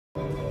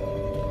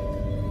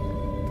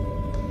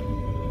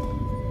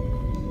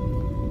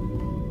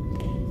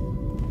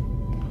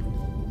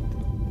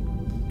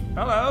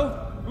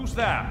Hello? Who's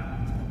there?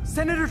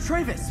 Senator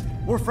Trayvis.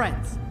 We're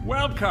friends.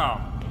 Welcome.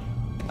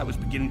 I was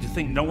beginning to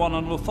think no one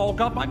on Lothal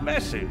got my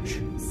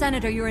message.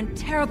 Senator, you're in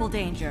terrible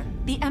danger.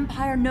 The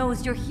Empire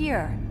knows you're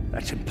here.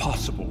 That's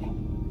impossible.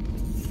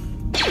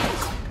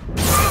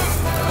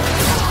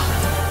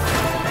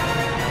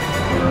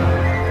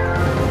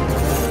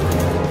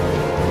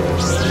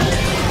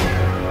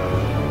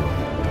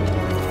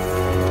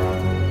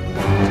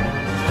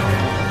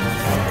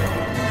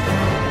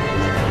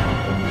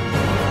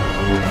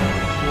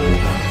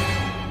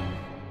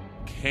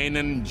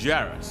 Kanan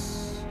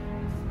Jarrus,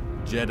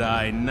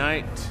 Jedi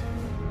Knight,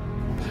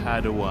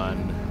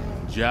 Padawan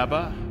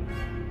Jabba,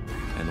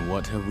 and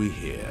what have we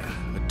here?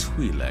 A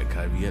Twi'lek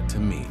I've yet to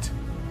meet.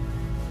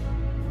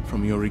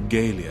 From your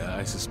regalia,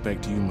 I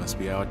suspect you must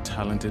be our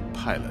talented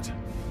pilot.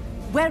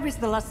 Where is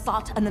the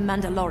Lasat and the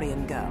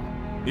Mandalorian girl?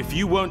 If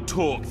you won't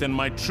talk, then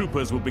my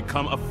troopers will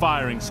become a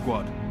firing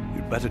squad.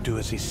 You'd better do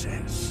as he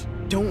says.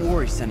 Don't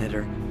worry,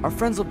 Senator. Our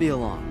friends will be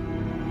along.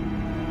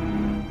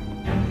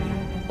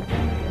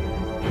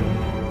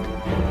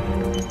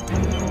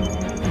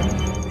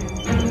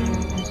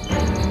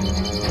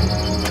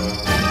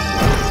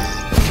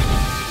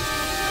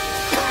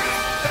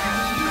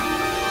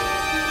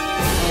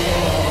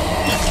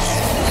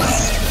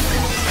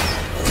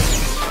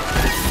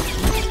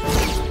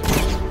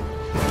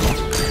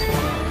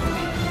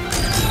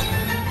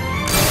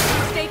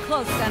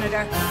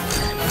 Senator.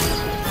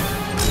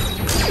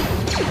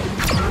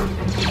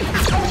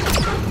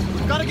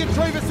 Gotta get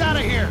Trayvis out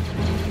of here!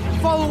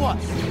 Follow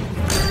us!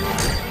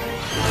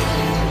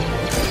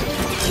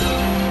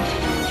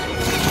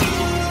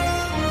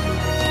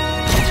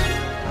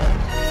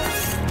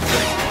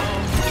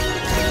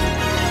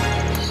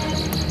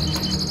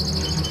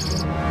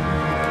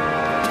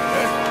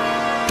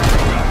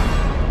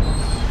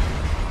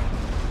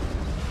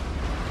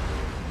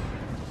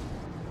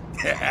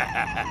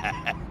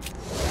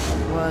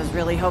 Was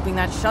really hoping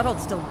that shuttle'd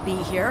still be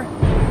here.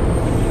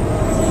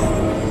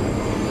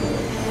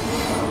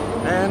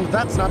 And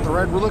that's not the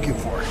ride we're looking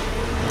for.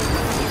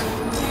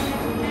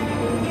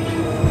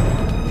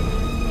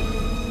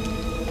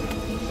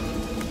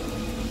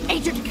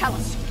 Agent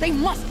Kallus, they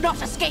must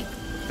not escape!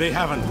 They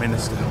haven't,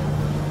 Minister.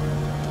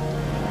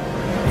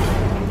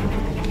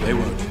 They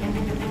won't.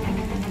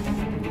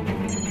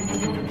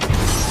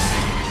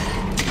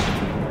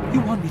 You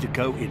want me to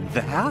go in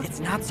there? It's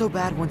not so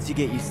bad once you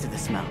get used to the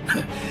smell.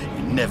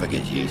 You never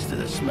get used to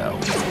the smell.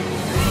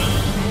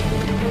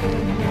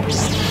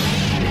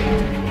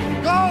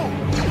 Go!